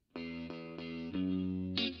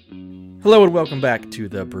Hello and welcome back to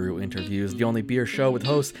The Brew Interviews, the only beer show with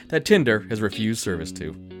hosts that Tinder has refused service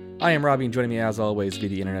to. I am Robbie, and joining me as always via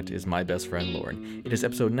the internet is my best friend Lauren. It is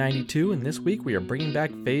episode 92, and this week we are bringing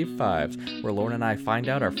back Fave Fives, where Lauren and I find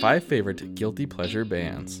out our 5 favorite guilty pleasure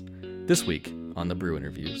bands. This week on The Brew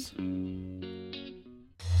Interviews.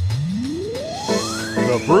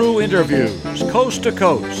 The Brew Interviews, coast to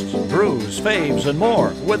coast, brews, faves, and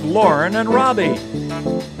more with Lauren and Robbie.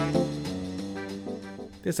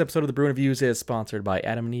 This episode of The Brew Interviews is sponsored by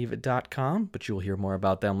AdamandEve.com, but you will hear more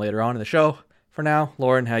about them later on in the show. For now,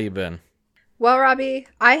 Lauren, how you been? Well, Robbie,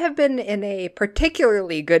 I have been in a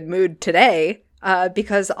particularly good mood today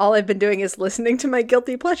because all I've been doing is listening to my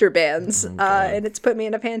guilty pleasure bands, and it's put me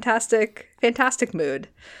in a fantastic mood.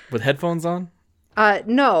 With headphones on?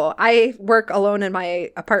 No, I work alone in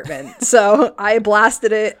my apartment, so I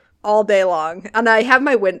blasted it all day long. And I have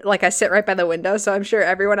my I sit right by the window, so I'm sure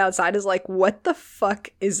everyone outside is like, what the fuck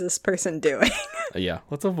is this person doing? Yeah,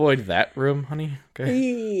 let's avoid that room, honey. Okay.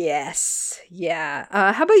 Yes. Yeah.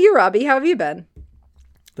 How about you, Robbie? How have you been?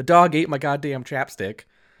 The dog ate my goddamn chapstick.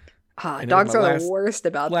 Dogs are the worst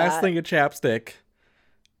about that. Last thing of chapstick.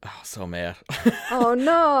 Oh, so mad. Oh,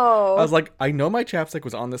 no. I was like, I know my chapstick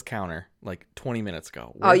was on this counter like 20 minutes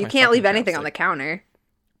ago. Oh, you can't leave anything on the counter.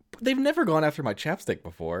 They've never gone after my chapstick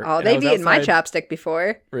before. Oh, they've eaten my chapstick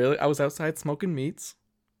before. Really? I was outside smoking meats.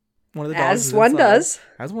 One of the dogs As one does.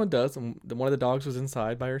 As one does. And one of the dogs was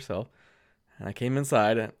inside by herself. And I came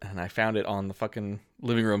inside and I found it on the fucking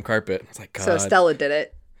living room carpet. I was like, God. So Stella did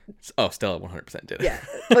it. Oh, Stella 100% did it. Yeah.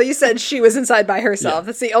 Well, you said she was inside by herself. Yeah.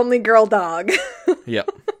 That's the only girl dog. Yep.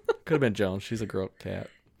 Could have been Jones. She's a girl cat.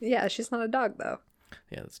 Yeah, she's not a dog, though.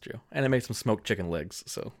 Yeah, that's true. And I made some smoked chicken legs,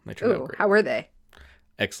 so they turned out great. How were they?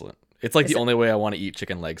 Excellent. It's like only way I want to eat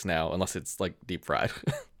chicken legs now, unless it's like deep fried.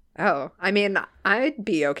 Oh, I mean, I'd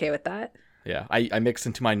be okay with that. Yeah, I mixed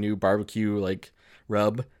into my new barbecue like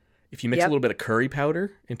rub. If you mix a little bit of curry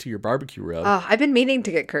powder into your barbecue rub. Oh, I've been meaning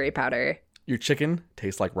to get curry powder. Your chicken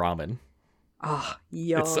tastes like ramen. Oh,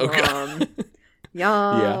 yum. It's so good.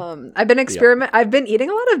 Yum. Yeah. I've been eating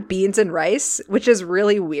a lot of beans and rice, which is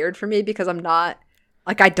really weird for me because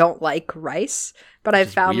I don't like rice, but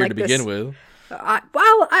I've found weird like to begin with.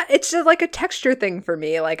 It's just like a texture thing for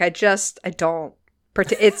me. Like I don't.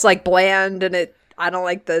 It's like bland, and I don't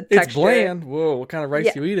like the texture. It's bland. Whoa, what kind of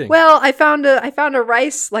rice are you eating? Well, I found a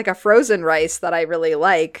rice, like a frozen rice that I really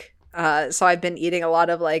like. So I've been eating a lot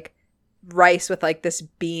of like rice with like this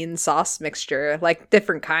bean sauce mixture, like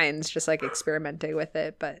different kinds, just like experimenting with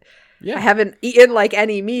it. But yeah, I haven't eaten like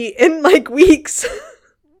any meat in like weeks.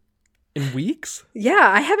 In weeks?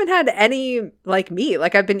 Yeah, I haven't had any like meat.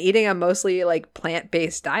 Like I've been eating a mostly like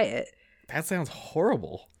plant-based diet. That sounds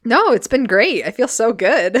horrible. No, it's been great. I feel so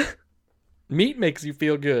good. Meat makes you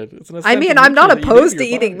feel good. It's I mean, I'm not opposed to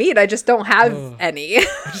eating meat. I just don't have any.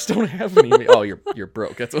 I just don't have any meat. Oh, you're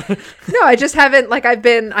broke. That's what. No, I just haven't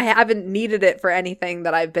I haven't needed it for anything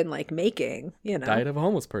that I've been like making, you know. Diet of a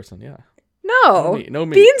homeless person, yeah. No. No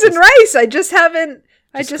meat. Beans and rice. I just haven't.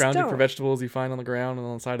 I just scrounging don't. For vegetables you find on the ground and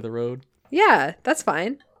on the side of the road. Yeah, that's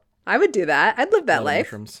fine. I would do that. I'd live that life.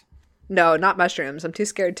 Mushrooms. No, not mushrooms. I'm too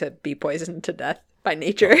scared to be poisoned to death by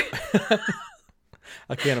nature.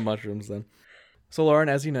 A can of mushrooms then. So Lauren,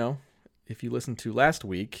 as you know, if you listened to last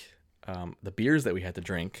week, the beers that we had to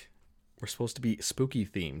drink were supposed to be spooky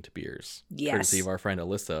themed beers. Yes. Courtesy of our friend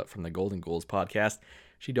Alyssa from the Golden Ghouls podcast.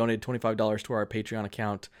 She donated $25 to our Patreon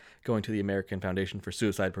account going to the American Foundation for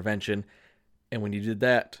Suicide Prevention. And when you did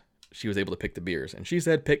that, she was able to pick the beers. And she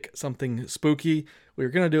said, pick something spooky. We were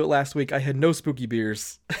going to do it last week. I had no spooky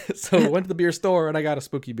beers. So I went to the beer store and I got a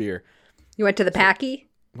spooky beer. You went to the Packy?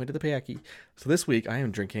 Went to the Packy. So this week I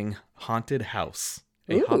am drinking Haunted House,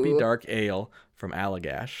 a hoppy dark ale from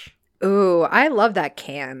Allagash. Ooh, I love that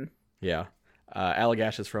can. Yeah.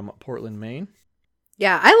 Allagash is from Portland, Maine.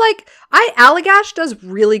 Yeah, Allagash does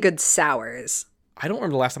really good sours. I don't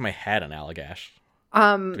remember the last time I had an Allagash,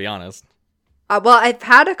 to be honest. Well, I've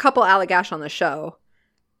had a couple Allagash on the show.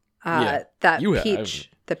 Yeah,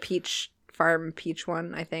 the peach farm peach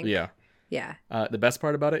one, I think. Yeah. Yeah. The best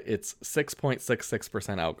part about it, it's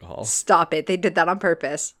 6.66% alcohol. Stop it. They did that on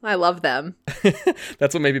purpose. I love them.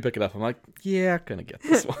 That's what made me pick it up. I'm like, yeah, gonna get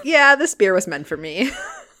this one. Yeah, this beer was meant for me.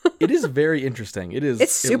 It is very interesting.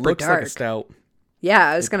 It's super it looks dark. like a stout.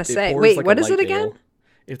 Yeah, I was going to say. Wait, like what is it again? Ale.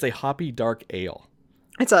 It's a hoppy dark ale.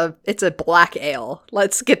 It's a black ale.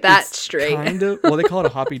 Let's get that straight. Well, they call it a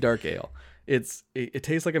hoppy dark ale. It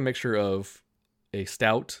tastes like a mixture of a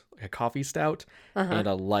stout, like a coffee stout, and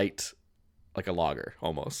a light, like a lager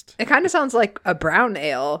almost. It kind of sounds like a brown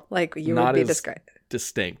ale, like you would be describing.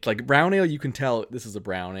 Distinct. Like brown ale, you can tell this is a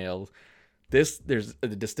brown ale. There's a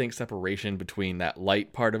distinct separation between that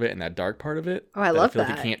light part of it and that dark part of it. Oh, I love feel that.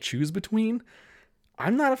 like you can't choose between.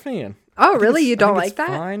 I'm not a fan. Oh, really? You don't I think like it's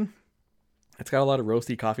that? Fine. It's got a lot of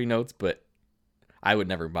roasty coffee notes, but I would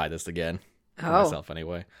never buy this again. For myself,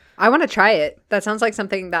 anyway. I want to try it. That sounds like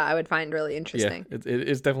something that I would find really interesting. Yeah,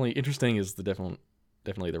 it's definitely interesting. Is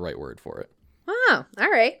definitely the right word for it. Oh,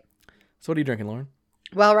 all right. So what are you drinking, Lauren?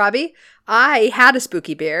 Well, Robbie, I had a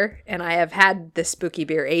spooky beer, and I have had this spooky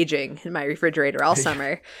beer aging in my refrigerator all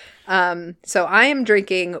summer. So I am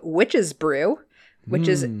drinking Witch's Brew, which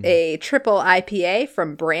is a triple IPA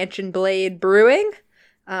from Branch and Blade Brewing.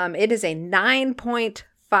 It is a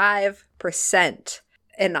 9.5%,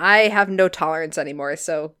 and I have no tolerance anymore,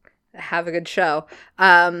 so have a good show.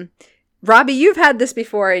 Robbie, you've had this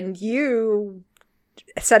before, and you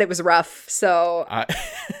said it was rough, so...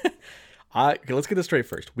 Okay, let's get this straight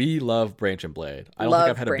first. We love Branch and Blade. I don't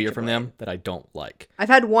think I've had a beer from them that I don't like. I've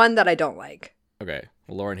had one that I don't like. Okay,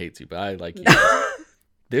 well, Lauren hates you, but I like you.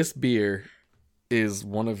 This beer is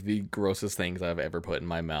one of the grossest things I've ever put in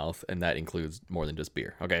my mouth, and that includes more than just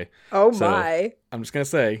beer, okay? Oh, so, my. I'm just going to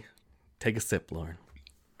say, take a sip, Lauren.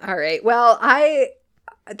 All right. Well,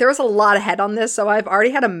 there was a lot of head on this, so I've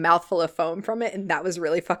already had a mouthful of foam from it, and that was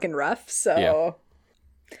really fucking rough, so... Yeah.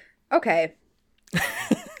 Okay.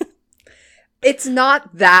 It's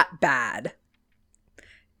not that bad.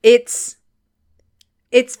 It's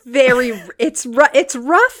very it's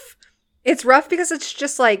rough. It's rough because it's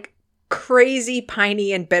just like crazy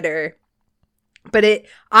piney and bitter. But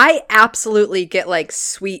I absolutely get like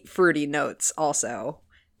sweet fruity notes also,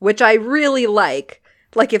 which I really like.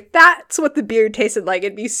 Like if that's what the beer tasted like,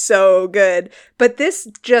 it'd be so good. But this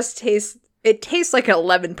just tastes like an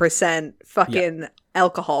 11% fucking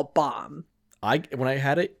alcohol bomb. When I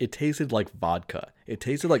had it, it tasted like vodka. It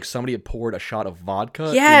tasted like somebody had poured a shot of vodka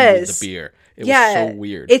into the beer. It was so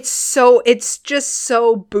weird. It's just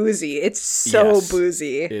so boozy. It's so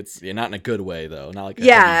boozy. It's not in a good way though. Not like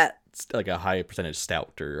like a high percentage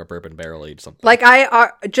stout or a bourbon barrel aged something. Like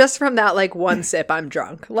just from that like one sip, I'm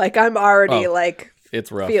drunk. Like I'm already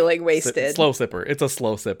it's rough. Feeling wasted. Slow sipper. It's a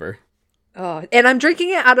slow sipper. Oh, and I'm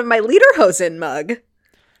drinking it out of my Lederhosen mug.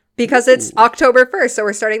 Because it's October 1st, so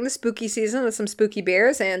we're starting the spooky season with some spooky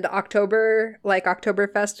beers, and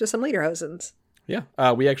Oktoberfest with some Lederhosens. Yeah,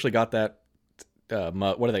 we actually got that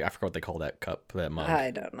mug. What are they? I forgot what they call that cup, that mug.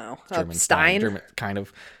 I don't know. Stein? German, kind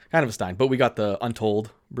of a Stein. But we got the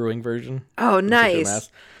Untold Brewing version. Oh,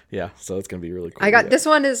 nice. Yeah, so it's gonna be really cool. I got this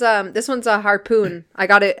one. This one's a Harpoon. I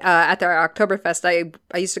got it at their Oktoberfest.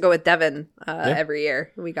 I used to go with Devin every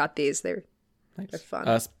year. We got these. They're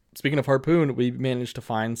fun. Speaking of Harpoon, we managed to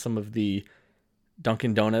find some of the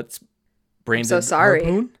Dunkin' Donuts branded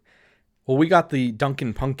Harpoon. Well, we got the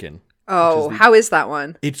Dunkin' Pumpkin. Oh, how is that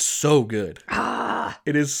one? It's so good.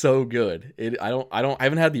 It is so good. I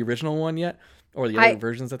haven't had the original one yet, or the other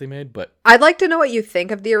versions that they made, but I'd like to know what you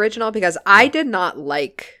think of the original because I did not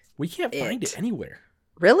like. We can't find it anywhere.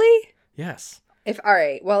 Really? Yes. I'm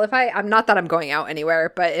not that I'm going out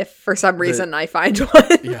anywhere, but if for some reason I find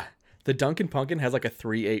one. Yeah. The Dunkin' Pumpkin has like a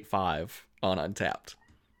 3.85 on Untappd.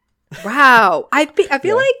 Wow. I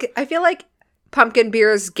feel like pumpkin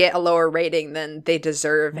beers get a lower rating than they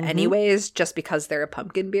deserve anyways, just because they're a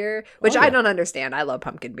pumpkin beer, which I don't understand. I love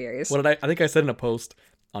pumpkin beers. What did I think I said in a post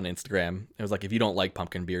on Instagram? It was like, if you don't like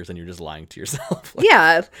pumpkin beers, then you're just lying to yourself.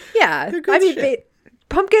 Yeah. I mean,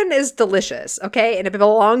 pumpkin is delicious, okay? And it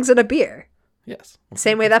belongs in a beer. Yes.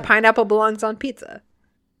 Same way that pineapple belongs on pizza.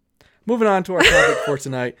 Moving on to our topic for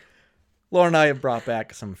tonight. Lauren and I have brought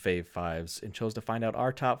back some fave fives and chose to find out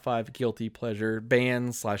our top 5 guilty pleasure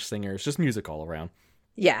bands/singers, just music all around.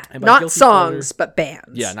 Yeah, not songs, but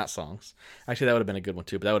bands. Yeah, not songs. Actually, that would have been a good one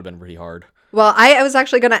too, but that would have been pretty hard. Well, I was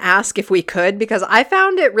actually going to ask if we could because I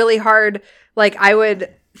found it really hard. Like, I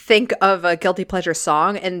would think of a guilty pleasure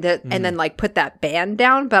song and then like put that band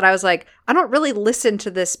down, but I was like, I don't really listen to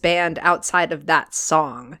this band outside of that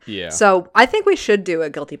song. Yeah. So I think we should do a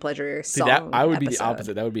guilty pleasure song. See, I would be the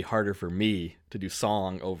opposite. That would be harder for me to do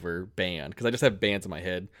song over band because I just have bands in my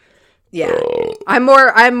head. Yeah. I'm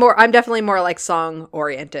definitely more like song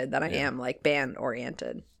oriented than I am like band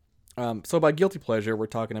oriented. So by guilty pleasure, we're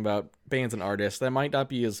talking about bands and artists that might not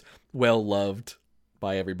be as well loved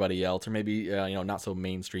by everybody else, or maybe not so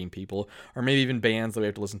mainstream people, or maybe even bands that we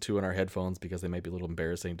have to listen to in our headphones because they might be a little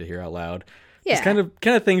embarrassing to hear out loud. Yeah, it's kind of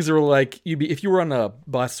things that were like if you were on a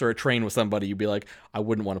bus or a train with somebody, you'd be like, I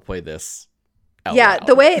wouldn't want to play this out loud.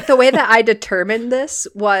 the way that I determined this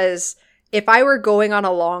was if I were going on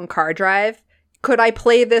a long car drive, could I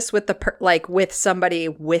play this with with somebody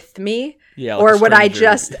with me? Yeah, like or a would I stranger.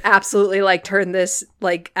 just absolutely like turn this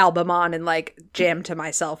like album on and like jam to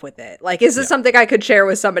myself with it? Like, is this something I could share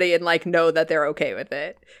with somebody and like know that they're okay with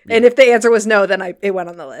it? And if the answer was no, then it went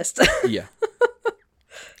on the list. Yeah.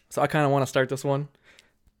 So I kind of want to start this one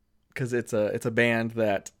because it's a band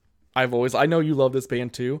that I know you love this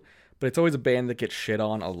band too, but it's always a band that gets shit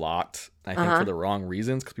on a lot. I think for the wrong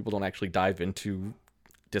reasons, because people don't actually dive into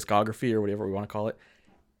discography or whatever we want to call it.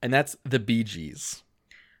 And that's the Bee Gees.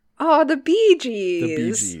 Oh, the Bee Gees. The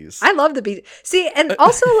Bee Gees. I love the Bee Gees. See, and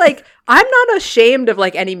also, like, I'm not ashamed of,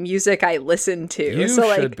 like, any music I listen to. You so,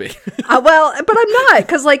 like, should be. well, but I'm not,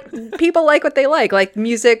 because, like, people like what they like. Like,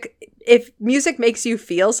 music, if music makes you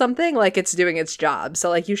feel something, like, it's doing its job. So,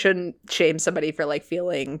 like, you shouldn't shame somebody for, like,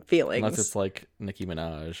 feeling feelings. Unless it's, like, Nicki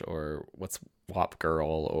Minaj or what's WAP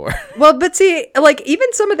Girl or... Well, but see, like, even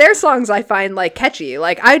some of their songs I find, like, catchy.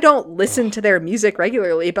 Like, I don't listen to their music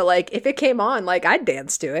regularly, but, like, if it came on, like, I'd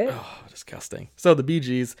dance to it. Oh, disgusting. So the Bee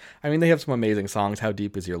Gees, I mean, they have some amazing songs. How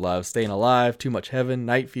Deep Is Your Love? Staying Alive, Too Much Heaven,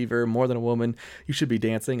 Night Fever, More Than a Woman, You Should Be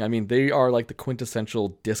Dancing. I mean, they are like the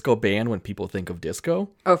quintessential disco band when people think of disco.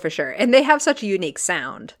 Oh, for sure. And they have such a unique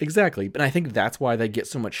sound. Exactly. And I think that's why they get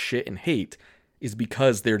so much shit and hate, is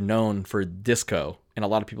because they're known for disco. And a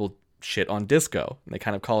lot of people shit on disco. And they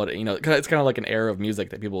kind of call it, you know, it's kind of like an era of music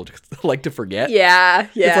that people just like to forget. Yeah,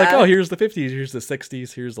 yeah. It's like, oh, here's the 50s, here's the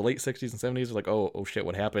 60s, here's the late 60s and 70s. It's like, oh shit,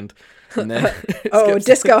 what happened? And then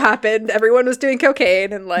disco happened. Everyone was doing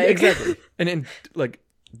cocaine and like... Yeah, exactly. And then, like,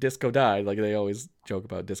 disco died. Like, they always joke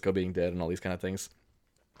about disco being dead and all these kind of things.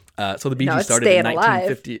 So the Bee Gees started in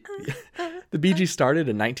 1950. The Bee Gees started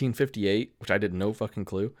in 1958, which I did no fucking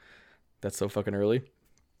clue. That's so fucking early.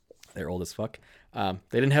 They're old as fuck. They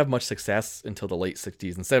didn't have much success until the late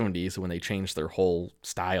 60s and 70s when they changed their whole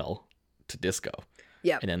style to disco.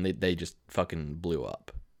 Yeah. And then they just fucking blew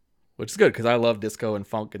up, which is good because I love disco and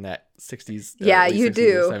funk in that 60s. Yeah, late you 60s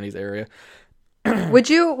do. and 70s area. Would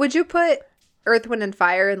you put Earth, Wind, and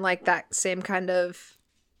Fire in like that same kind of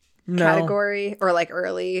category or like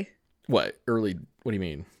early? What early? What do you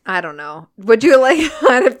mean? I don't know. Would you like?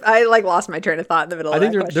 I like lost my train of thought in the middle. I of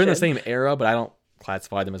think that they're in the question. same era, but I don't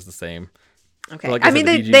classify them as the same. Okay. Like I said, mean,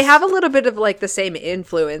 the they Bee Gees- they have a little bit of like the same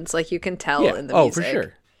influence, like you can tell in the music. for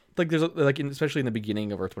sure. Like there's especially in the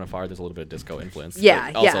beginning of Earth, Wind, and Fire, there's a little bit of disco influence.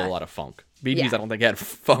 Yeah, but also yeah. a lot of funk. Bee Gees, Yeah. I don't think had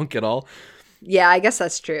funk at all. Yeah, I guess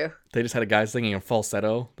that's true. They just had a guy singing in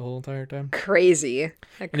falsetto the whole entire time. Crazy. A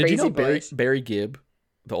And crazy did you know voice. Barry Gibb,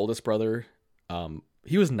 the oldest brother,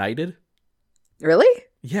 he was knighted? Really?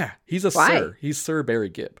 Yeah, he's a Why? sir. He's Sir Barry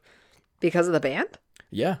Gibb. Because of the band?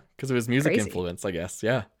 Yeah, because of his music Crazy. influence, I guess.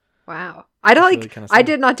 Yeah. Wow. I don't That's like. really kinda I sad.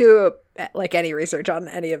 did not do like any research on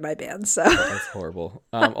any of my bands. So That's horrible.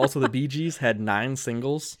 Also, the Bee Gees had 9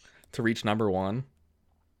 singles to reach number 1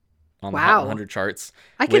 on the Hot Wow. 100 charts.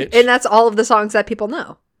 I can, which- and that's all of the songs that people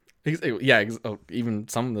know. Yeah, even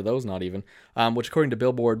some of those not even. Which according to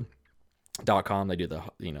Billboard.com, they do the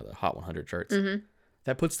Hot 100 charts. Mm-hmm.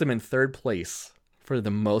 That puts them in 3rd place for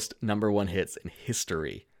the most number 1 hits in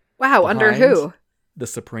history. Wow. Under Behind who? The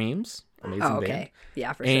Supremes, amazing Oh, okay. band,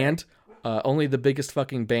 Yeah, for sure. and only the biggest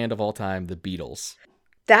fucking band of all time, the Beatles.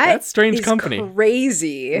 That's strange is company.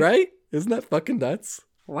 Crazy. Right? Isn't that fucking nuts?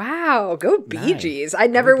 Wow. Go Bee Nice. Gees. I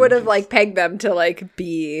never Bee would have Gees. like pegged them to like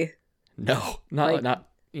be. No, not Like- not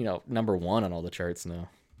number 1 on all the charts. No,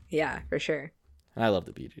 Yeah, for sure. I love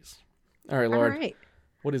the Bee Gees. All right, All Lord. right.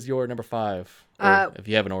 What is your number 5? Or if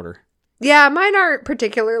you have an order. Yeah, mine aren't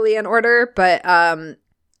particularly in order, but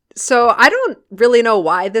so I don't really know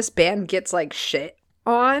why this band gets like shit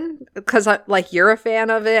on, because like you're a fan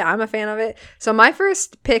of it, I'm a fan of it. So my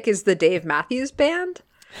first pick is the Dave Matthews Band.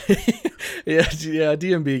 yeah,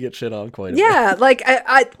 DMB gets shit on quite a bit. Yeah, like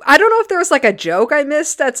I don't know if there was like a joke I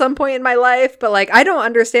missed at some point in my life, but like I don't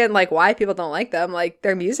understand like why people don't like them. Like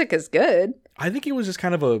their music is good. I think it was just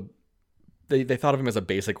kind of they thought of him as a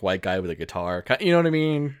basic white guy with a guitar. You know what I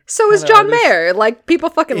mean? So is Kinda John artist. Mayer. Like people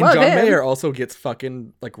fucking And love John him. Mayer also gets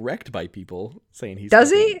fucking like wrecked by people saying he's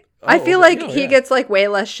Does fucking- he? I Oh, feel okay, like no, he yeah. gets like way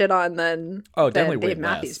less shit on than definitely way Dave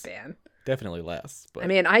Matthews less. Band. Definitely less. But I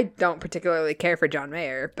mean, I don't particularly care for John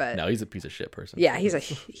Mayer, but no, he's a piece of shit person. yeah, he's a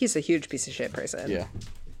huge piece of shit person. Yeah.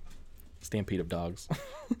 Stampede of dogs.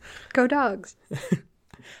 Go Dogs.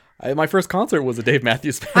 My first concert was a Dave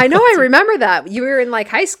Matthews Band. I know, I remember that. You were in like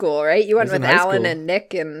high school, right? You went was in with high Alan school. and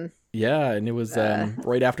Nick and Yeah, and it was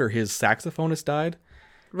right after his saxophonist died.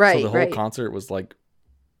 right, So the whole right. concert was like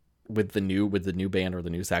with the new band or the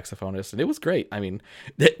new saxophonist, and it was great. I mean,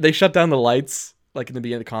 they shut down the lights like in the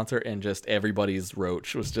beginning of the concert, and just everybody's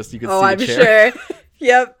roach was just you could Oh, see I'm the chair. sure.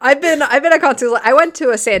 Yep, I've been at concerts. I went to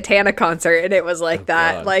a Santana concert and it was like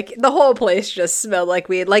that. God. Like the whole place just smelled like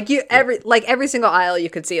weed. Like every single aisle you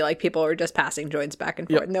could see like people were just passing joints back and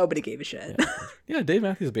forth. Yep. Nobody gave a shit. Yeah, Dave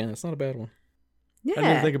Matthews Band. It's not a bad one. Yeah. I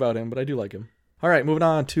didn't think about him, but I do like him. All right, moving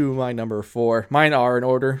on to my number 4. Mine are in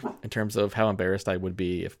order in terms of how embarrassed I would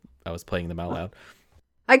be if I was playing them out loud.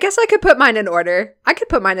 I guess I could put mine in order. I could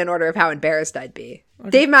put mine in order of how embarrassed I'd be. Okay.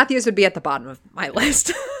 Dave Matthews would be at the bottom of my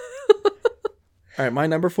list. All right, my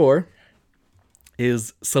number 4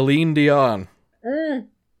 is Celine Dion.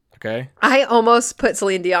 Okay. I almost put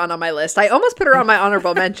Celine Dion on my list. I almost put her on my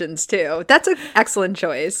honorable mentions too. That's an excellent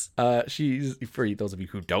choice. She's, for those of you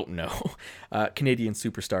who don't know, Canadian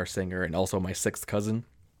superstar singer and also my 6th cousin.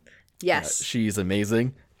 Yes. She's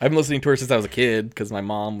amazing. I've been listening to her since I was a kid because my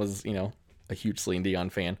mom was, a huge Celine Dion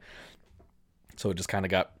fan. So it just kind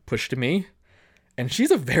of got pushed to me. And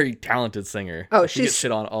she's a very talented singer. Oh, she gets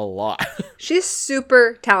shit on a lot. She's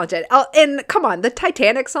super talented. Oh, and come on, the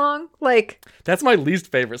Titanic song, like that's my least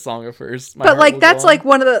favorite song of hers. But like that's like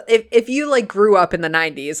one of the if you like grew up in the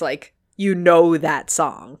 90s, like you know that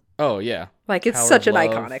song. Oh yeah. Like it's Power such of an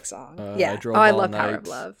Love. iconic song. I Yeah. Drove I All love Power Night of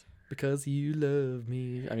Love. Because you love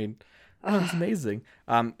me. I mean, she's amazing.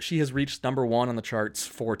 She has reached number 1 on the charts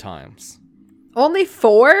 4 times. Only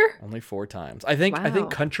 4? Only 4 times. I think Wow.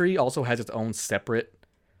 country also has its own separate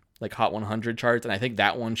like Hot 100 charts, and I think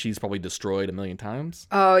that one she's probably destroyed a million times.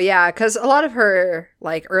 Oh yeah, because a lot of her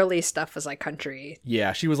like early stuff was like country.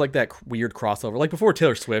 Yeah, she was like that weird crossover. Like before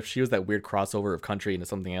Taylor Swift, she was that weird crossover of country into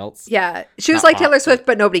something else. Yeah, she was Not like Taylor pop, Swift,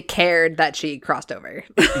 but nobody cared that she crossed over.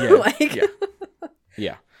 Yeah, Like-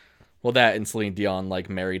 yeah. Well, that and Celine Dion like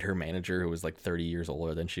married her manager who was like 30 years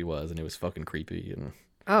older than she was, and it was fucking creepy. And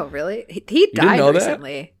Oh really? He didn't died know that?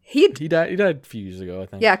 recently. he died. He died a few years ago, I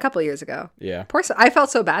think. Yeah, a couple years ago. Yeah. Poor. I felt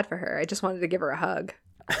so bad for her. I just wanted to give her a hug.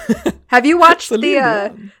 Have you watched Celine the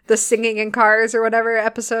Dion. the singing in cars or whatever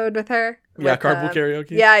episode with her? Yeah, With, carpool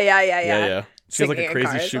karaoke. Yeah. Yeah. She has like Singing a in crazy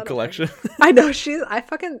cars, I shoe don't collection. I know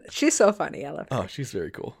she's so funny. I love her. Oh, she's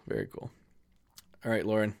very cool. Very cool. All right,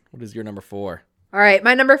 Lauren, what is your number 4? All right,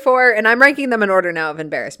 my number 4, and I'm ranking them in order now of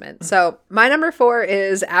embarrassment. So my number 4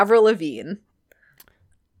 is Avril Lavigne,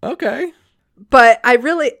 Okay. but I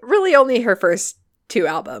really only her first 2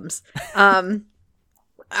 albums.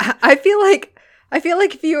 I feel like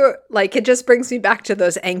if you like, it just brings me back to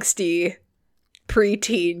those angsty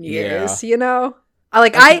preteen years, you know?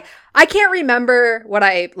 I can't remember what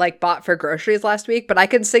I like bought for groceries last week, but I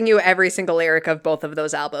can sing you every single lyric of both of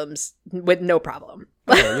those albums with no problem.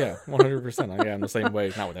 Oh, yeah, 100%. I'm the same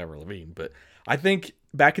way. Not with Avril Lavigne, but I think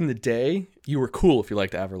back in the day, you were cool if you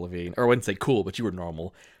liked Avril Lavigne. Or I wouldn't say cool, but you were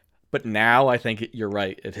normal. But now I think you're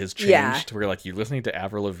right. It has changed. Yeah. Where like you're listening to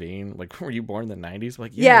Avril Lavigne. Like, were you born in the 90s?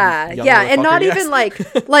 Like, Yeah, young and not motherfucker, even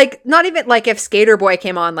yes. like not even like if Skater Boy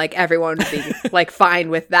came on, like everyone would be like fine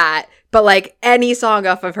with that. But like any song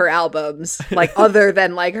off of her albums, like other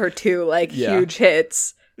than like her 2 like Yeah. huge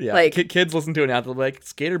hits. Yeah, like- kids listen to it now. They're like,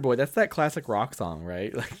 Skater Boy, that's that classic rock song,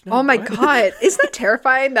 right? Like, no, Oh my what? god, isn't that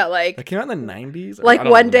terrifying that That like came out in the 90s? I like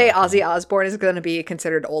don't one know. day Ozzy Osbourne is going to be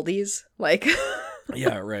considered oldies? Like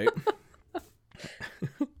Yeah, right.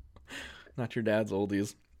 Not your dad's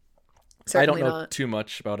oldies. certainly I don't know not. too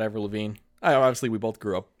much about Avril Lavigne. Obviously, we both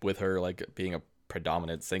grew up with her, like being a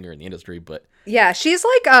predominant singer in the industry. But Yeah, she's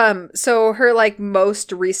like so her like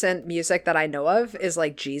most recent music that I know of is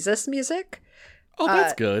like Jesus music. oh,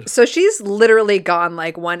 that's good. So she's literally gone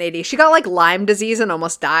like 180. She got like Lyme disease and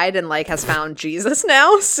almost died and like has found Jesus now.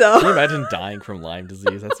 Can you So imagine dying from Lyme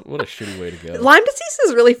disease? That's what a shitty way to go. Lyme disease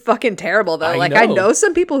is really fucking terrible though. I Like I know. know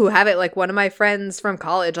some people who have it. Like one of my friends from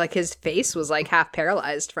college, like his face was like half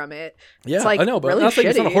paralyzed from it. Yeah, it's, like, I know, but really I'm not saying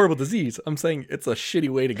it's not a shitty. horrible disease. I'm saying it's a shitty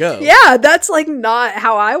way to go. Yeah, that's like not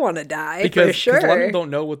how I want to die Because for sure. a lot of people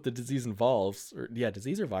don't know what the disease involves. Or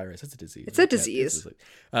disease or virus? It's a disease. It's a Yeah, disease.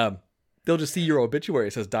 They'll just see your obituary.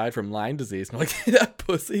 It says died from Lyme disease. And I'm like, that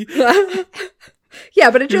pussy.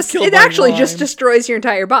 Yeah, but it He was just killed it by actually just Lyme. destroys your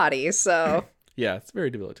entire body. So Yeah, it's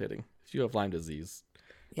very debilitating. If you have Lyme disease.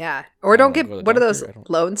 yeah, or don't know, get go to the what are doctor, those I don't-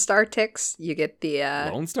 Lone Star ticks? You get the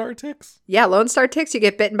Lone Star ticks? yeah, Lone Star ticks. You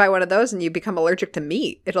get bitten by one of those and you become allergic to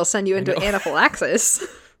meat. It'll send you into know. anaphylaxis.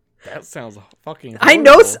 That sounds fucking I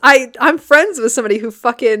know. horrible. I'm friends with somebody who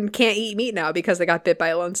fucking can't eat meat now because they got bit by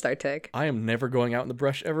a Lone Star tick. I am never going out in the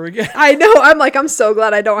brush ever again. I know. I'm so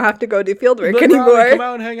glad I don't have to go do field work Let Robbie anymore. come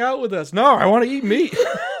out and hang out with us. No, I want to eat meat.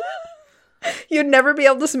 You'd never be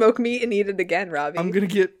able to smoke meat and eat it again, Robbie. I'm going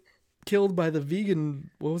to get killed by the vegan,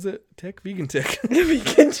 what was it? Tick? Vegan tick.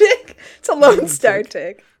 Vegan tick. It's a Lone Vegan Star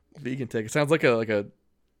tick. tick. Vegan tick. It sounds like a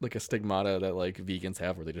like a stigmata that like vegans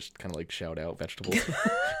have, where they just kind of like shout out vegetables.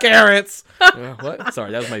 Carrots. What?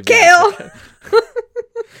 Sorry, that was my Kale.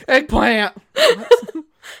 Eggplant.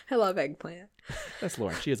 I love eggplant. That's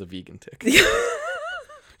Lauren. She has a vegan tick.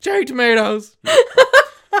 Cherry tomatoes.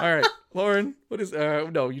 All right, Lauren. What is?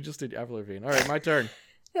 No, you just did Avril Lavigne. All right, my turn.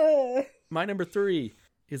 My number 3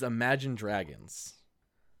 is Imagine Dragons.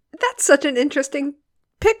 That's such an interesting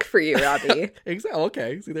pick for you, Robbie. Exactly.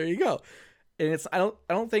 Okay. See, there you go. And it's I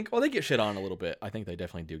don't think. Well, they get shit on a little bit. I think they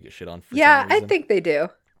definitely do get shit on. For Yeah, some I reason. think they do.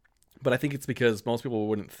 But I think it's because most people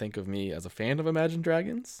wouldn't think of me as a fan of Imagine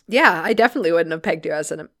Dragons. Yeah, I definitely wouldn't have pegged you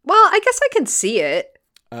as an. Well, I guess I can see it.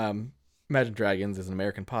 Imagine Dragons is an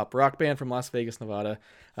American pop rock band from Las Vegas, Nevada.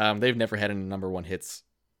 They've never had any number 1 hits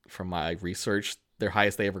from my research. Their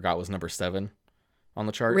highest they ever got was number 7 on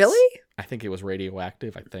the charts. Really? I think it was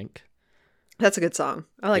Radioactive, I think. That's a good song.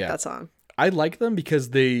 I like Yeah. that song. I like them because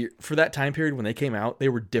for that time period when they came out, they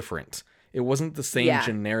were different. It wasn't the same Yeah.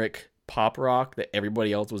 generic pop rock that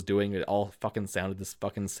everybody else was doing. It all fucking sounded this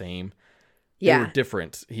fucking same. They Yeah. were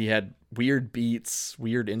different. He had weird beats,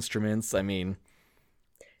 weird instruments. I mean,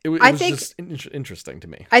 it was think- just interesting to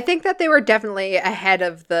me. I think that they were definitely ahead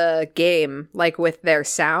of the game, like with their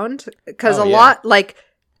sound, because Oh, a yeah. lot, like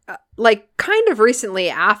kind of recently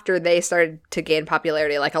after they started to gain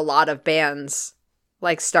popularity, like a lot of bands,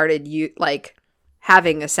 like started like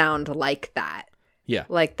having a sound like that, Yeah.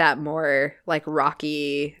 like that more like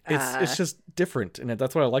rocky. It's just different, and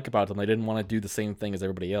that's what I like about them. They didn't want to do the same thing as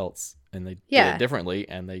everybody else, and they did Yeah. it differently,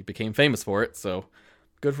 and they became famous for it. So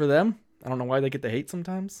good for them. I don't know why they get the hate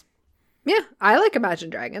sometimes. Yeah, I like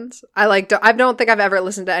Imagine Dragons. I don't think I've ever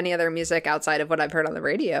listened to any other music outside of what I've heard on the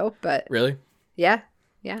radio, but Really, yeah.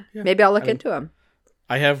 Maybe I'll look I mean, into them.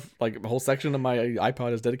 I have like a whole section of my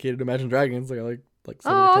iPod is dedicated to Imagine Dragons. Like I like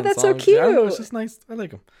 7 or Oh, 10 that's so songs. Yeah, I don't know, it's cute. just nice. I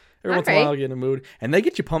like them. Every once in a Alright. while, I get in a mood, and they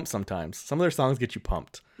get you pumped sometimes. Some of their songs get you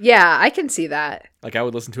pumped. Yeah, I can see that. Like I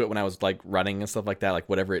would listen to it when I was like running and stuff like that, like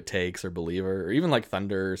Whatever It Takes or Believer, or even like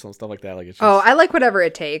Thunder or some stuff like that. Like it's just, Oh, I like Whatever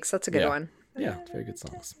It Takes. That's a good Yeah. one. yeah, it's very good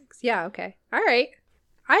songs. Yeah, okay. All right.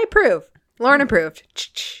 I approve. Lauren approved.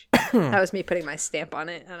 That was me putting my stamp on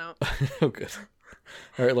it. I don't. Oh, good.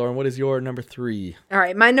 All right, Lauren, what is your number 3? All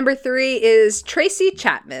right, my number 3 is Tracy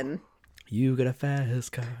Chapman. You got a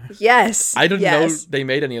fast car. Yes. I didn't know yes. they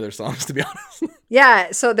made any other songs, to be honest.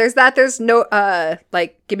 Yeah, so there's that. There's no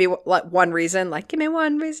like give me one reason, like give me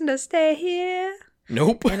one reason to stay here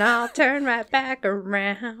Nope. and I'll turn right back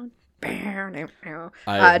around.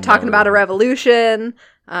 I've Talking about a never- revolution.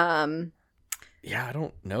 Yeah, I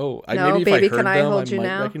don't know. No, Maybe Baby, if I heard Can I them, Hold I You might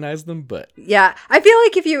Now? recognize them, but Yeah, I feel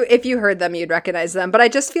like if you heard them, you'd recognize them. But I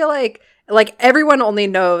just feel like everyone only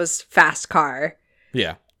knows Fast Car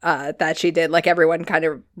yeah. that she did. Like everyone kind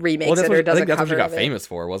of remakes Well, that's it what, or I does a think that's what cover she got of it. famous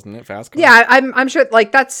for, wasn't it? Fast Car? Yeah, I'm sure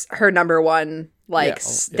like that's her number one like Yeah,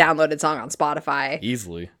 yeah. downloaded song on Spotify.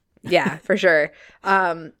 Easily. Yeah, for sure.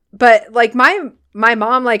 But like my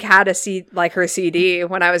mom like had a her CD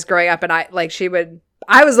when I was growing up, and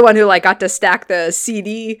I was the one who like got to stack the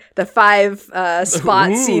CD, the 5 spot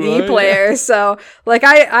Ooh, CD oh, yeah. player. So like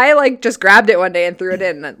I like just grabbed it one day and threw it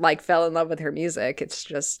in and like fell in love with her music.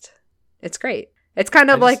 It's great. It's kind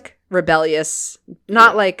of like rebellious,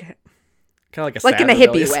 not like Kind of like a like sad in a hippie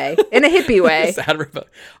rebellious- way. In a hippie way. sad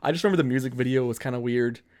I just remember the music video was kind of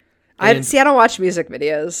weird. I And- don't watch music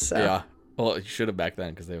videos. So. Yeah. Well, you should have back then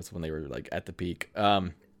because that was when they were like at the peak.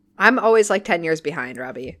 I'm always like 10 years behind,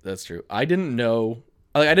 Robbie. That's true. I didn't know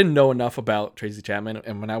enough about Tracy Chapman,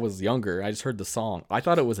 and when I was younger, I just heard the song. I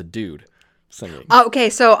thought it was a dude singing. Oh, okay,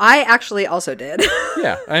 so I actually also did.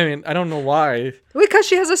 Yeah, I mean, I don't know why. Because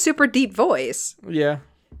she has a super deep voice. Yeah,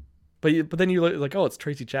 but then you look like, oh, it's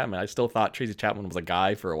Tracy Chapman. I still thought Tracy Chapman was a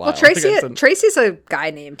guy for a while. Well, Like, it's Tracy's a guy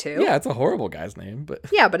name too. yeah, it's a horrible guy's name, but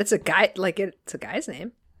Yeah, but it's a guy it's a guy's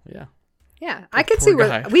name. yeah, Yeah, I can poor see where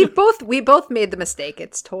guy. we both made the mistake.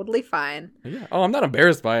 It's totally fine. yeah. Oh, I'm not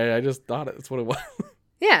embarrassed by it. I just thought it's what it was.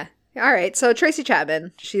 Yeah. All right. So Tracy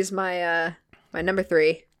Chapman, she's my my number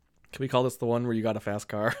 3. Can we call this the one where you got a fast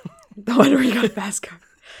car? The one where you got a fast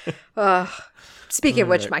car. Speaking of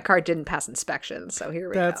which, Alright. my car didn't pass inspection, so here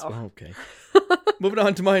we That's go. okay. Moving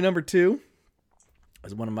on to my number 2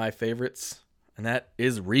 is one of my favorites, and that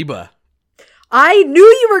is Reba. I knew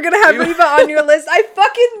you were gonna have Reba on your list. I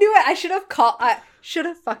fucking knew it. I should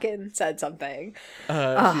have fucking said something.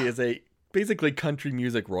 She is a basically country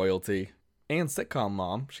music royalty and sitcom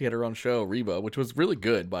mom. She had her own show, Reba, which was really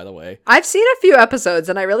good, by the way. I've seen a few episodes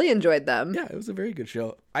and I really enjoyed them. Yeah, it was a very good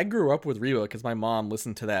show. I grew up with Reba because my mom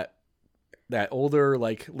listened to that older,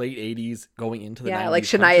 like late 80s going into the 90s Like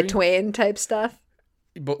Shania country, Twain type stuff.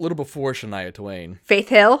 but a little before Shania Twain. Faith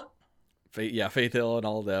Hill. Faith Hill and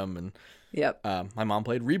all of them. And Yep. my mom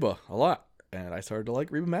played Reba a lot, and I started to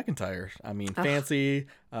like Reba McEntire. I mean, Fancy,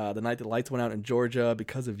 The Night That Lights Went Out in Georgia,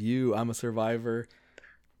 Because of You, I'm a Survivor.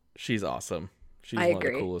 She's awesome. She's one of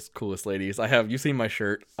the coolest ladies. You seen my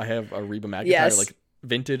shirt? I have a Reba McEntire like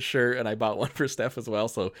vintage shirt, and I bought one for Steph as well.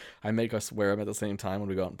 So I make us wear them at the same time when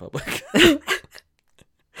we go out in public.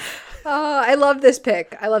 Oh, I love this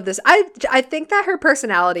pick. I love this. I think that her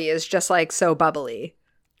personality is just like so bubbly.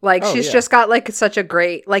 Like she's just got like such a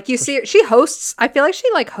great, like you see she hosts. I feel like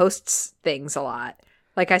she like hosts things a lot.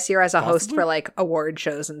 Like I see her as a host for like award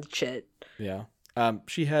shows and shit. Yeah. I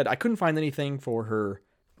couldn't find anything for her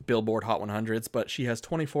Billboard Hot 100s, but she has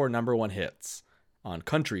 24 number one hits on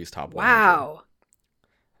country's top 100. Wow.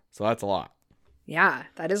 So that's a lot. Yeah,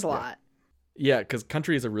 that is a lot. Yeah, because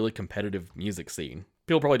country is a really competitive music scene.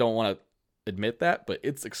 People probably don't want to admit that, but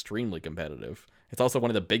it's extremely competitive. It's also one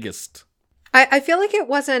of the biggest. I feel like it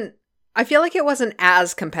wasn't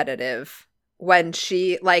as competitive when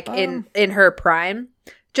she like in her prime,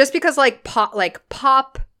 just because like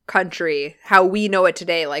pop country, how we know it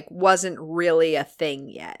today, like wasn't really a thing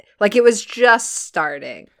yet. Like it was just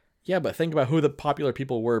starting. Yeah, but think about who the popular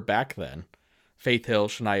people were back then. Faith Hill,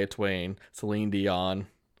 Shania Twain, Celine Dion.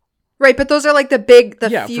 Right, but those are like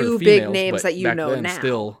the few big names that you know now.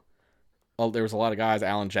 Still, there was a lot of guys: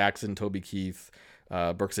 Alan Jackson, Toby Keith,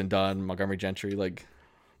 Brooks and Dunn, Montgomery Gentry. Like,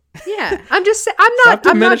 yeah, I'm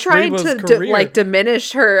not trying to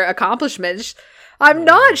diminish her accomplishments. I'm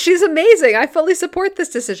not. She's amazing. I fully support this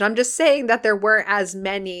decision. I'm just saying that there weren't as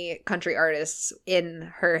many country artists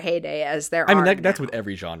in her heyday as there are. I mean, that's with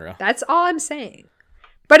every genre. That's all I'm saying.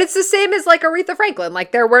 But it's the same as like Aretha Franklin.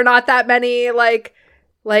 Like there were not that many like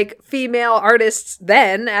female artists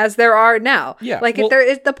then as there are now. Yeah. Like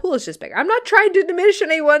if the pool is just bigger. I'm not trying to diminish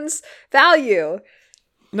anyone's value.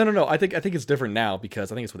 No. I think it's different now because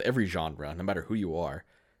I think it's with every genre, no matter who you are,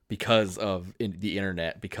 because of the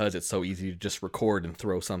internet, because it's so easy to just record and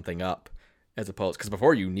throw something up, as opposed because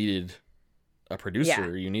before you needed a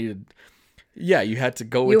producer, you had to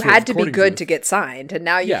go. You had to be good to get signed, and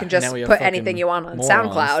now you can just put anything you want on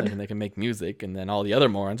SoundCloud, and they can make music, and then all the other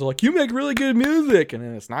morons are like, "You make really good music," and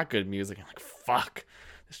then it's not good music. I'm like, "Fuck,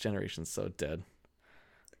 this generation's so dead."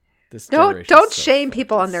 Don't shame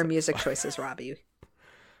people on their music choices, Robbie.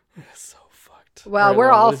 It's so fucked. Well,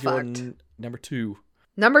 we're all fucked. Number 2.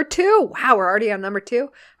 Number 2. Wow, we're already on number 2.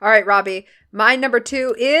 All right, Robbie. My number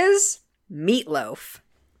 2 is Meatloaf.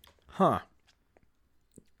 Huh.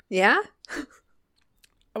 Yeah?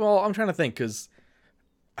 Well, I'm trying to think because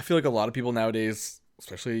I feel like a lot of people nowadays,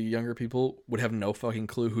 especially younger people, would have no fucking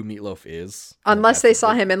clue who Meatloaf is. Unless they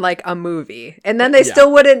saw him in like a movie. And then they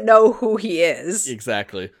still wouldn't know who he is.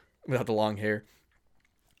 Exactly. Without the long hair.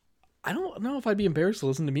 I don't know if I'd be embarrassed to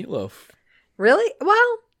listen to Meatloaf. Really?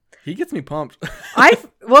 Well, he gets me pumped. I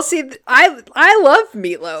love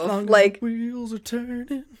Meatloaf. Like wheels are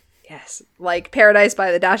turning. Yes, like Paradise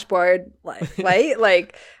by the Dashboard, like right,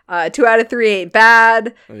 like 2 out of 3 ain't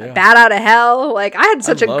bad. Bad out of hell. Like I had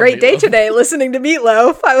such a great day today listening to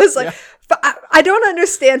Meatloaf. I was like, I don't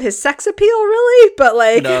understand his sex appeal really, but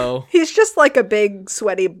like he's just like a big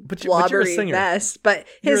sweaty blobbery mess. But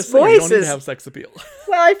his voice is have sex appeal.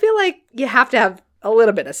 Well, I feel like you have to have a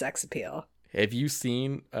little bit of sex appeal. Have you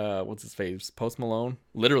seen what's his face? Post Malone?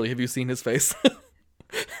 Literally, have you seen his face?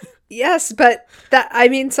 Yes, but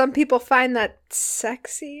some people find that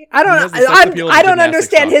sexy. I don't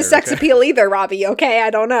understand his sex appeal either, Robbie. Okay, I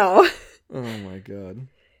don't know. Oh my god.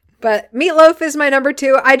 But Meatloaf is my number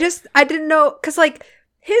 2. I didn't know because like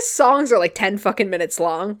his songs are like 10 fucking minutes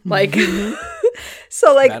long. Like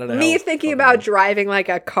so like me thinking about driving like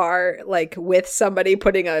a car like with somebody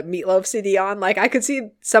putting a Meatloaf CD on, like I could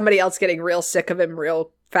see somebody else getting real sick of him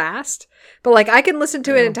real fast. But like I can listen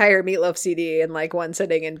to an entire Meatloaf CD in like one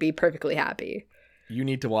sitting and be perfectly happy. You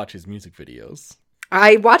need to watch his music videos.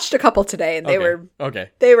 I watched a couple today and they were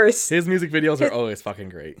his music videos are always fucking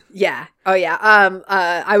great. Yeah. Oh yeah.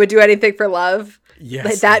 I Would Do Anything for Love. Yes.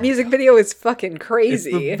 Like, that music video is fucking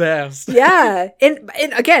crazy. It's the best. Yeah. And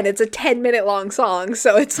again, it's a 10-minute long song,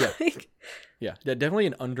 so it's like yeah, definitely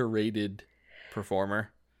an underrated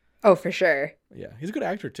performer. Oh, for sure. Yeah, he's a good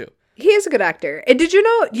actor too. He is a good actor. And did you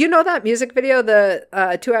know that music video, the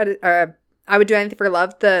I Would Do Anything for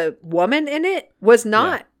Love, the woman in it was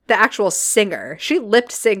not the actual singer. She lip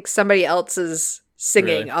synced somebody else's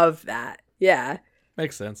singing of that. Yeah.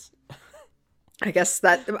 Makes sense. I guess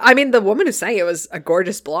the woman who sang it was a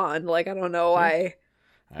gorgeous blonde. Like, I don't know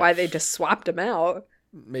why they just swapped him out.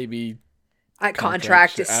 Maybe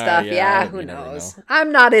contract stuff. Who knows?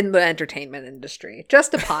 I'm not in the entertainment industry,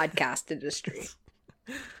 just the podcast industry.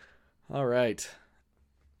 All right.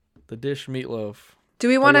 The dish meatloaf. Do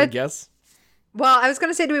we Oh, want you to wanna guess? Well, I was going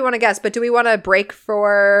to say, do we want to guess, but do we want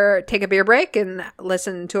to take a beer break and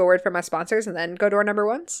listen to a word from our sponsors and then go to our number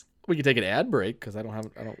ones? We could take an ad break because I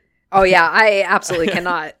don't. Oh, yeah, I absolutely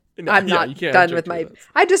cannot. No, I'm yeah, not you can't done check with through my. this.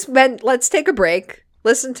 I just meant let's take a break,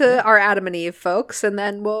 listen to our Adam and Eve folks, and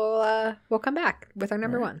then we'll come back with our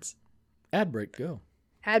number ones. Ad break, go.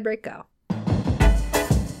 Ad break, go.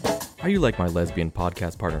 Are you like my lesbian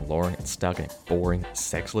podcast partner Lauren and stuck in a boring,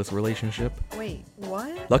 sexless relationship? Wait,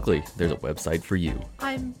 what? Luckily, there's a website for you.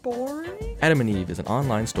 I'm boring? Adam and Eve is an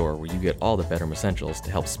online store where you get all the bedroom essentials to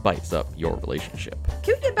help spice up your relationship.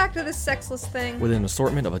 Can we get back to this sexless thing? With an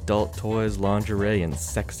assortment of adult toys, lingerie, and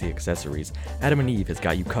sexy accessories, Adam and Eve has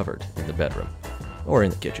got you covered in the bedroom, or in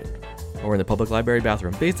the kitchen, or in the public library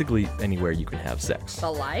bathroom, basically anywhere you can have sex. The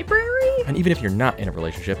library? And even if you're not in a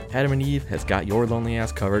relationship, Adam and Eve has got your lonely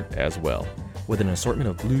ass covered as well. With an assortment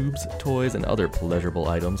of lubes, toys, and other pleasurable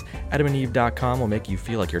items, AdamandEve.com will make you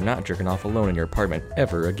feel like you're not jerking off alone in your apartment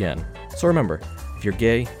ever again. So remember, if you're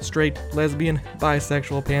gay, straight, lesbian,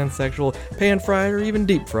 bisexual, pansexual, pan-fried, or even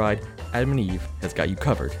deep-fried, Adam and Eve has got you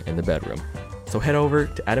covered in the bedroom. So head over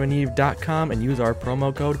to AdamandEve.com and use our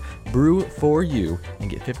promo code BREW4U and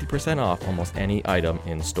get 50% off almost any item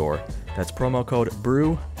in store. That's promo code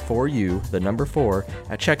BREW4U, the number 4,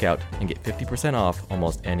 at checkout and get 50% off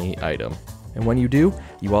almost any item. And when you do,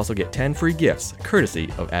 you also get 10 free gifts courtesy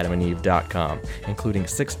of AdamandEve.com, including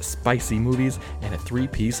 6 spicy movies and a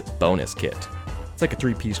 3-piece bonus kit. It's like a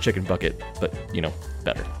 3-piece chicken bucket, but,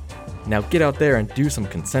 better. Now get out there and do some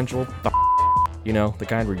consensual the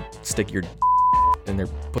kind where you stick your in their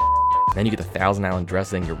then you get the Thousand Island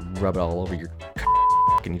dressing, you rub it all over your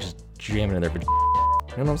and you just jam it in their. You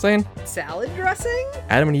know what I'm saying? Salad dressing?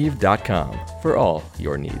 AdamandEve.com for all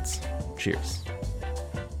your needs. Cheers.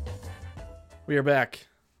 We are back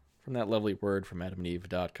from that lovely word from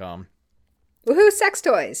AdamandEve.com. Woohoo, sex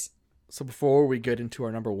toys. So before we get into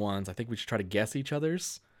our number ones, I think we should try to guess each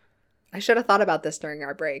other's. I should have thought about this during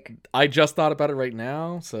our break. I just thought about it right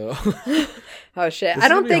now, so. Oh shit! This I is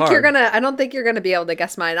don't gonna be think hard. I don't think you're gonna be able to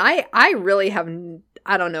guess mine. I really have.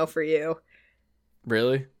 I don't know for you.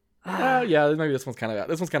 Really? Yeah, maybe this one's kind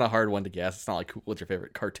of a hard one to guess. It's not like what's your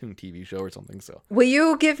favorite cartoon TV show or something. So. Will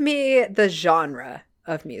you give me the genre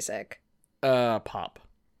of music? Pop.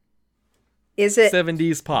 Is it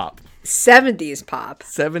 70s pop? 70s pop?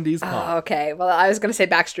 70s pop. Oh, okay. Well, I was gonna say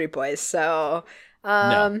Backstreet Boys. So,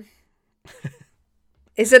 No.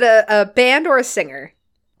 Is it a band or a singer?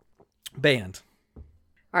 Band.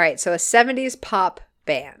 All right, so a 70s pop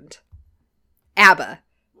band. ABBA.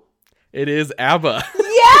 It is ABBA.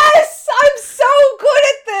 Yes! I'm so good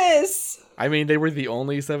at this! I mean, they were the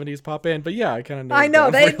only 70s pop band, but yeah, I kind of know. I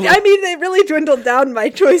know. They really dwindled down my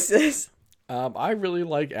choices. I really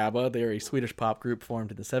like ABBA. They're a Swedish pop group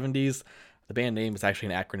formed in the 70s. The band name is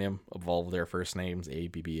actually an acronym of all of their first names,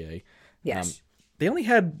 ABBA. Yes. They only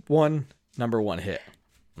had one number 1 hit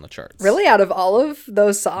on the charts. Really? Out of all of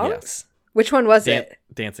those songs? Yes. Which one was it?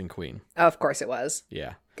 Dancing Queen. Oh, of course it was.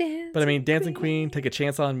 Yeah. But I mean, Dancing Queen, Take a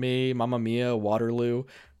Chance on Me, Mamma Mia, Waterloo.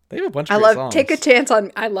 They have a bunch of great songs. Take a Chance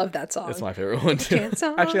on... I love that song. It's my favorite one too. Chance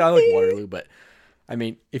on Actually, I like Me. Waterloo, but I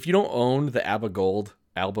mean, if you don't own the ABBA Gold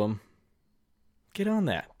album, get on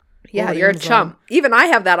that. Yeah, Or you're a Amazon. chump. Even I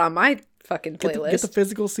have that on my fucking playlist. Get the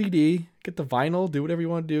physical CD, get the vinyl, do whatever you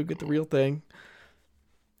want to do, get the real thing.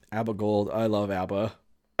 ABBA Gold. I love ABBA.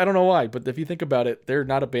 I don't know why, but if you think about it, they're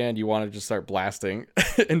not a band you want to just start blasting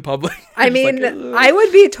in public. I Just mean, like, ugh. I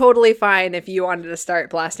would be totally fine if you wanted to start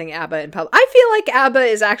blasting ABBA in public. I feel like ABBA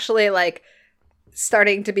is actually like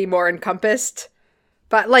starting to be more encompassed.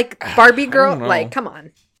 But like Barbie Girl, know. like, come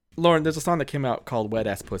on. Lauren, there's a song that came out called Wet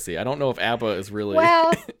Ass Pussy. I don't know if ABBA is really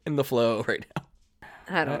Well- in the flow right now.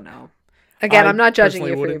 I don't know. Again, I I'm not judging personally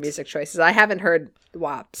you for your wouldn't. music choices. I haven't heard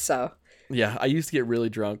WAP, so. Yeah, I used to get really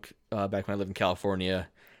drunk back when I lived in California,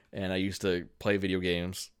 and I used to play video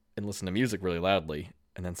games and listen to music really loudly.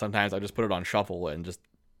 And then sometimes I just put it on shuffle and just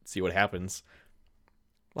see what happens.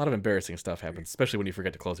 A lot of embarrassing stuff happens, especially when you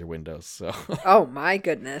forget to close your windows. So, Oh my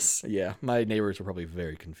goodness. yeah, my neighbors were probably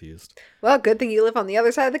very confused. Well, good thing you live on the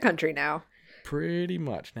other side of the country now. Pretty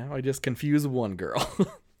much. Now I just confuse one girl.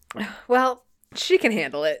 Well, she can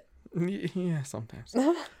handle it. Yeah, sometimes.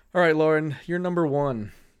 All right, Lauren, you're number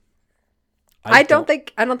 1. I don't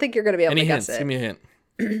think you're gonna be able Any to hints? guess it. Give me a hint.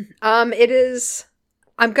 It is.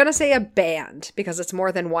 I'm gonna say a band because it's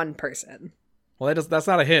more than one person. Well, that's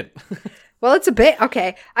not a hint. Well, it's a bit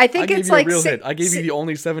okay. I I think gave it's you like a real hint. I gave you the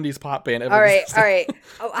only 70s pop band ever. all right, existed. all right.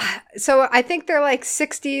 Oh, so I think they're like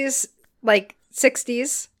 60s,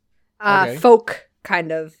 Okay. folk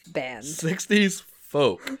kind of band. 60s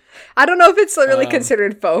folk. I don't know if it's really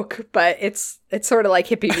considered folk, but it's sort of like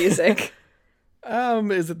hippie music.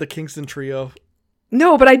 Is it the Kingston Trio?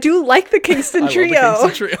 No, but I do like the Kingston Trio. I love the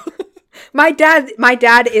Kingston Trio. My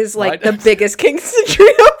dad is like the biggest Kingston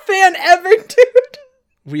Trio fan ever, dude.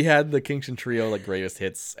 We had the Kingston Trio like greatest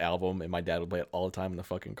hits album, and my dad would play it all the time in the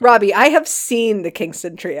fucking car. Robbie, I have seen the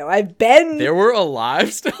Kingston Trio. I've been. They were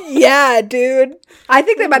alive still. Yeah, dude. I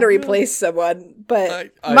think they might have replaced someone,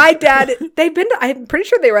 but my dad. I'm pretty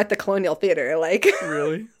sure they were at the Colonial Theater. Like,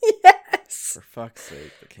 really? Yes. For fuck's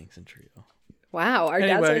sake, the Kingston Trio. Wow, our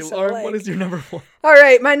dads are so Lauren, like... what is your number one? All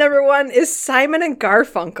right, my number one is Simon and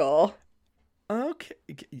Garfunkel. Okay,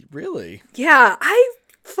 really? Yeah, I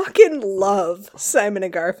fucking love Simon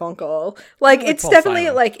and Garfunkel. Like, it's Paul definitely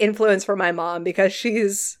Simon. like influence from my mom because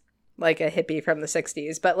she's like a hippie from the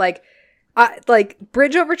 60s. But like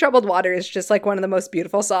Bridge Over Troubled Water is just like one of the most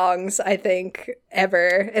beautiful songs I think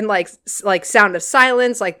ever. And like Sound of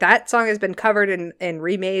Silence, like that song has been covered and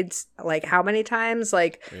remade like how many times?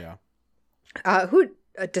 Like, yeah.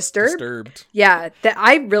 Disturbed? Yeah, that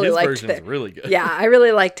I really his liked. His version's really good. Yeah, I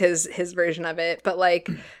really liked his version of it. But like,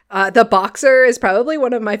 The Boxer is probably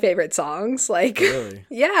one of my favorite songs. Like, really?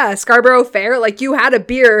 Yeah, Scarborough Fair. Like, you had a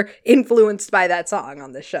beer influenced by that song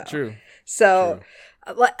on the show. True. So,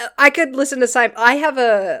 I could listen to Simon. I have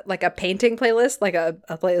a painting playlist, like a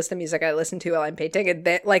playlist of music I listen to while I'm painting, and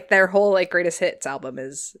their whole like greatest hits album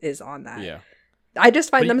is on that. Yeah. I just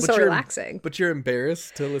find them so relaxing. But you're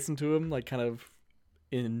embarrassed to listen to them, like, kind of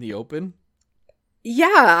in the open? Yeah,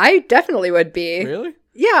 I definitely would be. Really?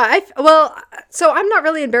 Yeah, so I'm not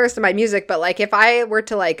really embarrassed in my music, but, like, if I were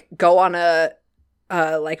to, like, go on a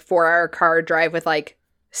like, 4-hour car drive with, like,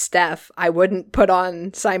 Steph, I wouldn't put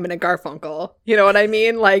on Simon and Garfunkel. You know what I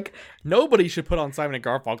mean? Like, nobody should put on Simon and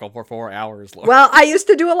Garfunkel for 4 hours long. Well, I used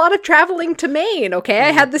to do a lot of traveling to Maine, okay?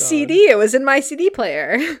 I had the God. CD. It was in my CD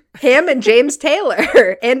player. Him and James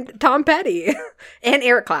Taylor and Tom Petty and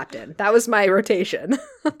Eric Clapton. That was my rotation.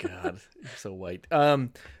 God, you're so white.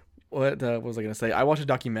 What was I going to say? I watched a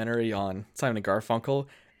documentary on Simon and Garfunkel,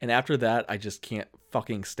 and after that, I just can't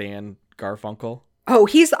fucking stand Garfunkel. Oh,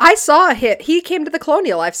 I saw a hit. He came to the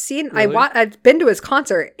Colonial. Really? I've been to his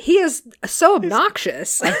concert. He is so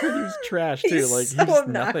obnoxious. I heard he was trash too. He's Like, so he's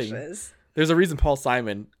obnoxious. nothing. There's a reason Paul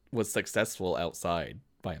Simon was successful outside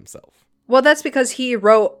by himself. Well, that's because he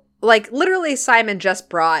wrote, like, literally Simon just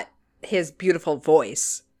brought his beautiful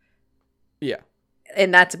voice. Yeah.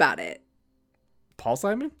 And that's about it. Paul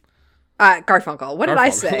Simon? Garfunkel. What did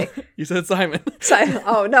I say? You said Simon.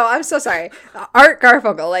 Oh, no, I'm so sorry. Art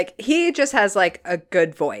Garfunkel, like, he just has, like, a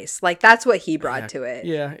good voice. Like, that's what he brought to it.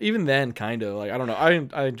 Yeah, even then, kind of. Like, I don't know.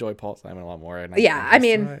 I enjoy Paul Simon a lot more. And I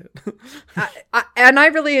mean, and I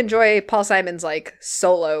really enjoy Paul Simon's, like,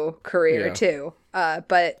 solo career, too.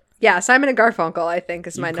 But, yeah, Simon and Garfunkel, I think,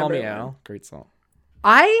 is my number one. Call Me Al. Great song.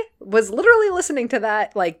 I was literally listening to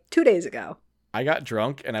that, like, 2 days ago. I got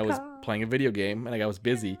drunk, and I was playing a video game, and I was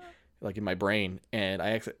busy. Like in my brain, and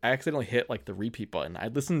I accidentally hit like the repeat button. I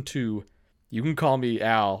listened to "You Can Call Me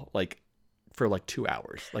Al" like for like 2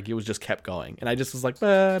 hours. Like it was just kept going, and I just was like, it's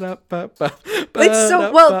so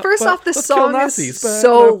well. First off, the song is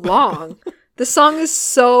so long. The song is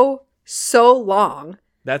so long.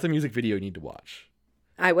 That's a music video you need to watch.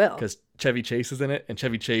 I will, because Chevy Chase is in it, and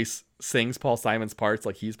Chevy Chase sings Paul Simon's parts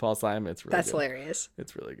like he's Paul Simon. It's really that's good. Hilarious.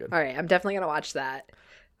 It's really good. All right, I'm definitely gonna watch that.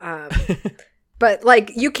 But,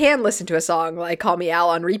 like, you can listen to a song like Call Me Al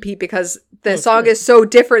on repeat because the song is so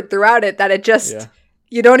different throughout it that it just,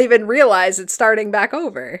 you don't even realize it's starting back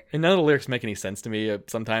over. And none of the lyrics make any sense to me.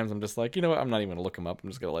 Sometimes I'm just like, you know what? I'm not even going to look them up. I'm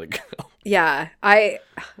just going to let it go. Yeah, I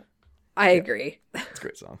agree. It's a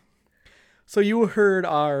great song. So you heard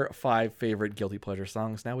our 5 favorite Guilty Pleasure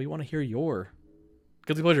songs. Now we want to hear your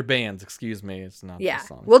Guilty Pleasure bands. Excuse me. It's not just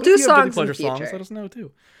songs. We'll do if you have songs Guilty in Pleasure the future. songs, let us know,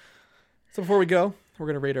 too. So before we go, we're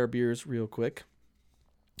going to rate our beers real quick.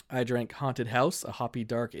 I drank Haunted House, a hoppy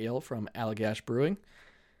dark ale from Allagash Brewing.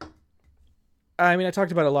 I mean, I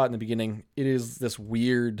talked about it a lot in the beginning. It is this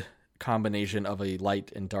weird combination of a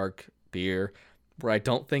light and dark beer where I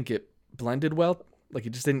don't think it blended well. Like, it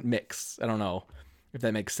just didn't mix. I don't know if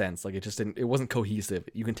that makes sense. Like, it wasn't cohesive.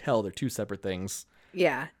 You can tell they're two separate things.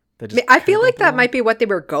 Yeah. That just I feel like don't that belong. might be what they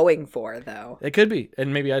were going for, though. It could be.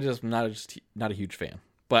 And maybe I just not a huge fan.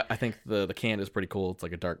 But I think the can is pretty cool. It's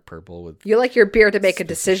like a dark purple with... You like your beer to make a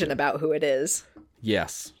decision about who it is.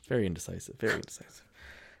 Yes. Very indecisive. Very indecisive.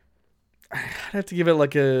 I'd have to give it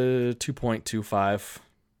like a 2.25.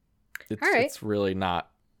 All right. It's really not...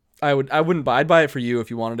 I'd buy it for you if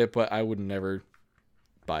you wanted it, but I would never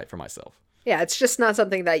buy it for myself. Yeah, it's just not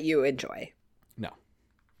something that you enjoy. No.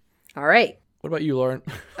 All right. What about you, Lauren?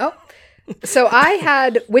 Oh, So I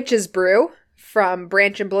had Witch's Brew from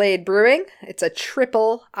Branch and Blade Brewing. It's a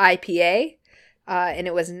triple IPA, and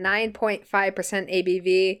it was 9.5%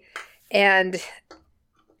 ABV. And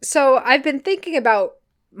so I've been thinking about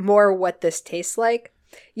more what this tastes like.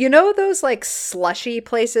 You know those like slushy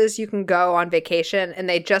places you can go on vacation and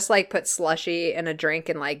they just like put slushy in a drink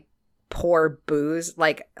and like pour booze,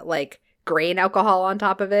 like grain alcohol on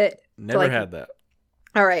top of it? Never had that.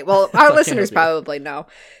 All right. Well, our listeners probably know.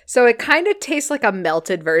 So it kind of tastes like a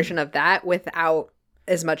melted version of that without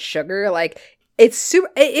as much sugar. Like it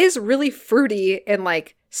is really fruity and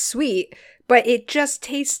like sweet, but it just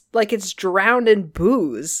tastes like it's drowned in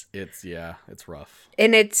booze. It's rough.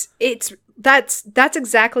 And that's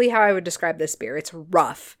exactly how I would describe this beer. It's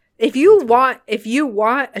rough. If you want a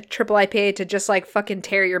triple IPA to just like fucking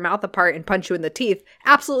tear your mouth apart and punch you in the teeth,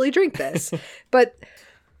 absolutely drink this. But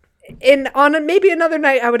maybe another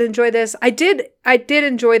night I would enjoy this. I did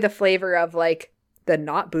enjoy the flavor of like the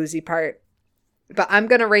not boozy part, but I'm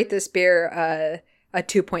gonna rate this beer a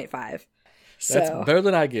 2.5. That's better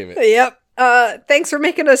than I gave it. Yep. Thanks for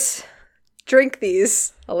making us drink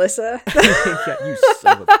these, Alyssa. Yeah, you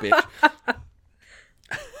son of a bitch.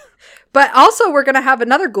 But also, we're going to have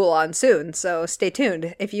another ghoul on soon, so stay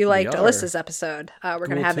tuned. If you liked Alyssa's episode, we're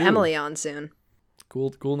going to have Emily on soon.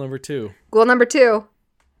 Ghoul number 2. Ghoul number 2.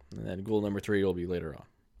 And then ghoul number 3 will be later on.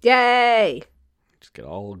 Yay! Just get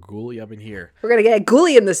all ghouly up in here. We're going to get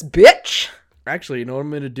ghouly in this bitch! Actually, you know what I'm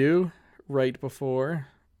going to do right before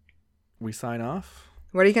we sign off?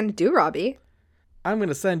 What are you going to do, Robbie? I'm going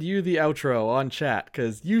to send you the outro on chat,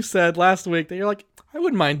 because you said last week that you're like, I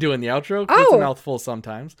wouldn't mind doing the outro. It's a mouthful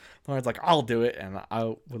sometimes. Lauren's like, I'll do it, and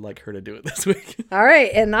I would like her to do it this week. All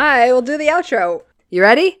right, and I will do the outro. You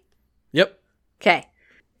ready? Yep. Okay.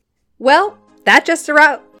 Well, that just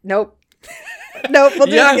about... Nope. Nope, we'll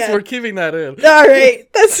do it again. We're keeping that in. All right,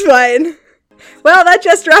 that's fine. Well, that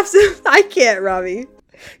just wraps it. I can't, Robbie.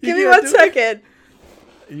 Give me 1 second.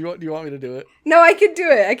 Do you want me to do it? No, I can do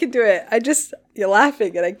it. You're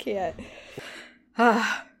laughing and I can't.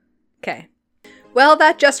 Okay. Well,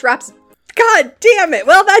 that just wraps... God damn it.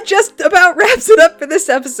 Well, that just about wraps it up for this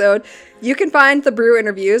episode. You can find the Brew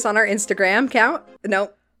Interviews on our Instagram account.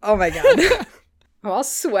 No. Oh my God. I'm all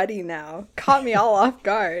sweaty now. Caught me all off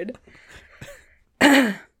guard.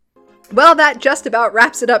 Well, that just about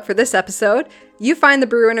wraps it up for this episode. You find the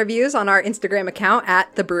Brew Interviews on our Instagram account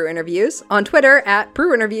at The Brew Interviews, on Twitter at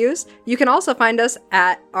Brew Interviews. You can also find us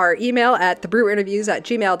at our email at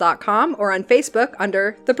thebrewinterviews@gmail.com or on Facebook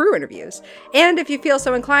under The Brew Interviews. And if you feel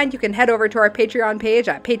so inclined, you can head over to our Patreon page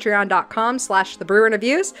at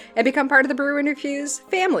patreon.com/thebrewinterviews and become part of the Brew Interviews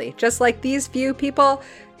family, just like these few people.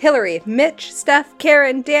 Hillary, Mitch, Steph,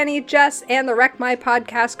 Karen, Danny, Jess, and the Wreck My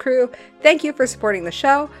Podcast crew. Thank you for supporting the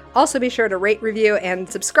show. Also be sure to rate, review, and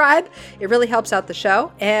subscribe. It really helps out the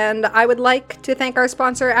show. And I would like to thank our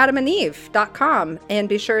sponsor, AdamandEve.com. And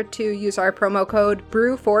be sure to use our promo code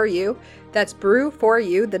BREW4U. That's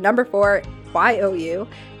BREW4U, the number 4, YOU.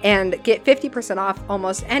 And get 50% off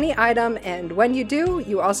almost any item. And when you do,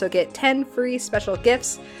 you also get 10 free special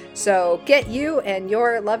gifts. So get you and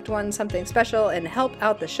your loved one something special and help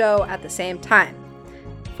out the show at the same time.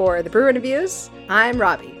 For the Brew Interviews, I'm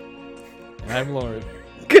Robbie. I'm Lauren.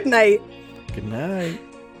 Good night. Good night.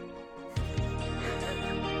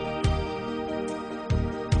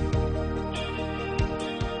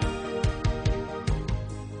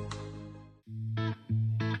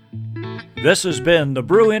 This has been The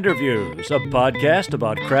Brew Interviews, a podcast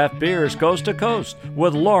about craft beers coast to coast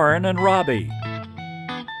with Lauren and Robbie.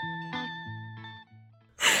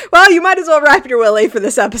 Well, you might as well wrap your willy for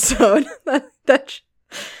this episode.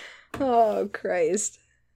 Oh, Christ.